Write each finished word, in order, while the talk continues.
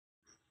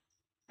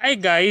Hi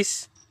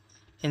guys!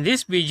 In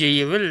this video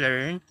you will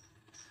learn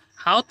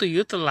how to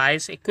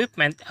utilize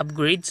equipment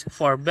upgrades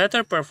for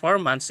better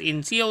performance in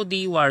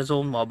COD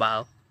Warzone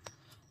Mobile.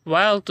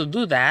 While to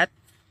do that,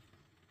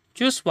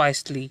 choose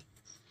wisely.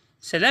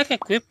 Select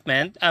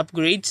equipment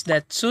upgrades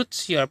that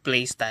suits your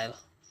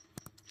playstyle.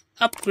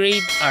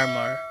 Upgrade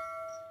armor.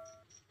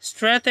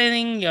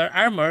 Strengthening your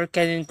armor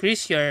can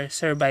increase your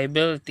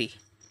survivability.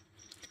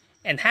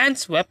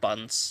 Enhance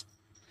weapons.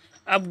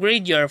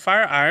 Upgrade your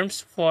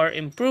firearms for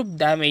improved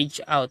damage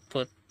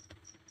output.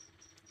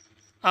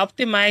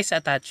 Optimize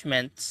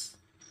attachments.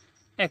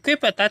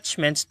 Equip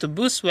attachments to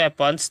boost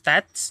weapon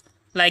stats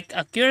like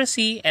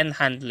accuracy and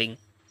handling.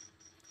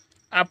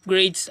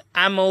 Upgrades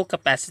ammo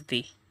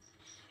capacity.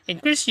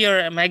 Increase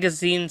your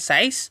magazine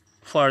size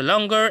for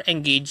longer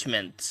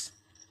engagements.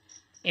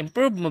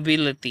 Improve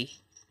mobility.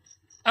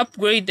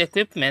 Upgrade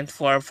equipment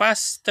for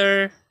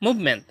faster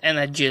movement and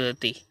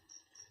agility.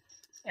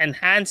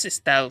 Enhance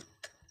stealth.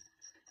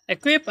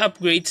 Equip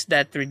upgrades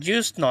that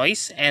reduce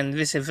noise and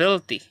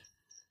visibility.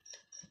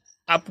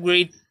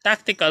 Upgrade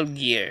tactical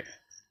gear.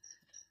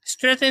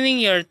 Strengthening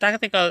your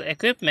tactical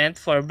equipment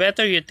for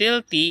better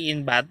utility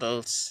in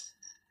battles.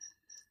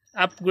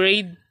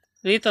 Upgrade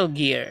lethal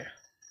gear.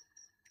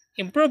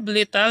 Improve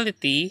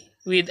lethality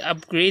with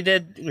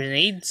upgraded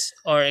grenades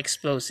or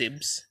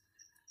explosives.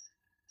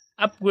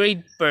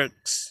 Upgrade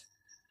perks.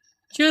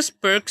 Choose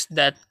perks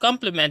that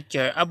complement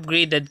your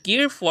upgraded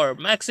gear for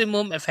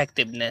maximum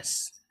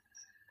effectiveness.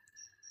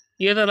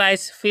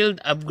 Utilize field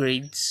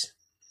upgrades.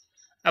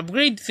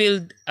 Upgrade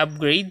field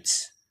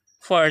upgrades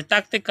for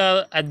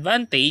tactical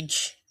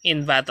advantage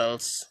in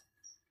battles.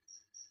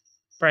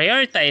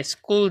 Prioritize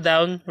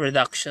cooldown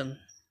reduction.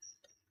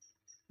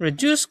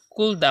 Reduce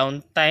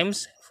cooldown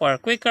times for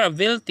quicker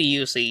ability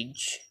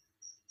usage.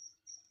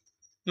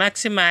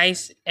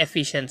 Maximize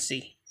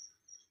efficiency.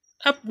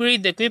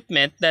 Upgrade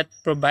equipment that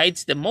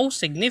provides the most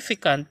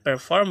significant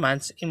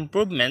performance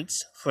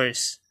improvements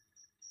first.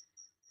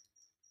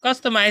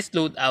 Customize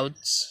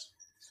loadouts.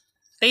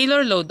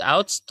 Tailor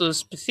loadouts to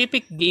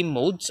specific game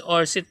modes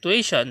or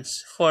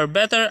situations for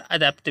better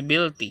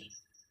adaptability.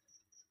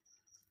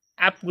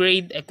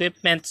 Upgrade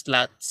equipment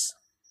slots.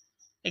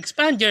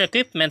 Expand your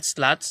equipment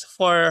slots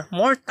for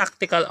more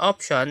tactical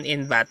options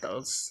in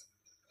battles.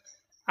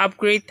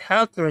 Upgrade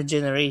health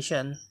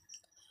regeneration.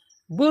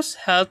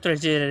 Boost health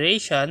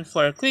regeneration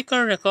for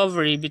quicker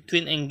recovery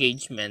between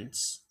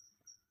engagements.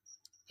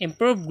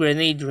 Improve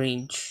grenade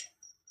range.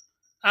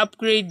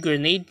 Upgrade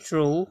grenade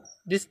throw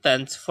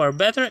distance for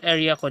better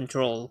area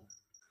control.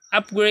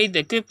 Upgrade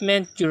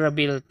equipment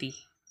durability.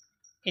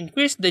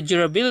 Increase the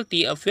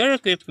durability of your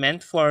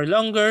equipment for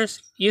longer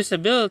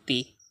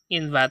usability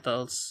in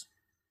battles.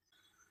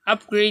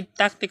 Upgrade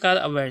tactical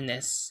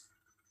awareness.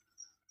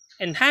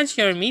 Enhance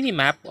your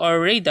minimap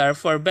or radar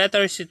for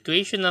better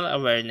situational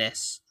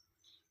awareness.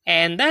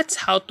 And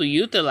that's how to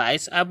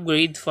utilize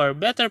upgrade for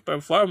better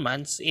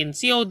performance in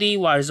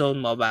COD Warzone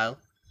Mobile.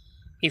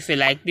 If you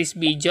like this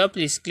video,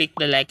 please click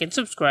the like and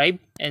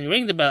subscribe and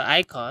ring the bell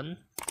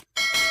icon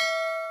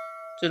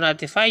to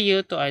notify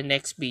you to our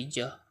next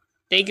video.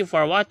 Thank you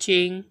for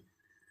watching.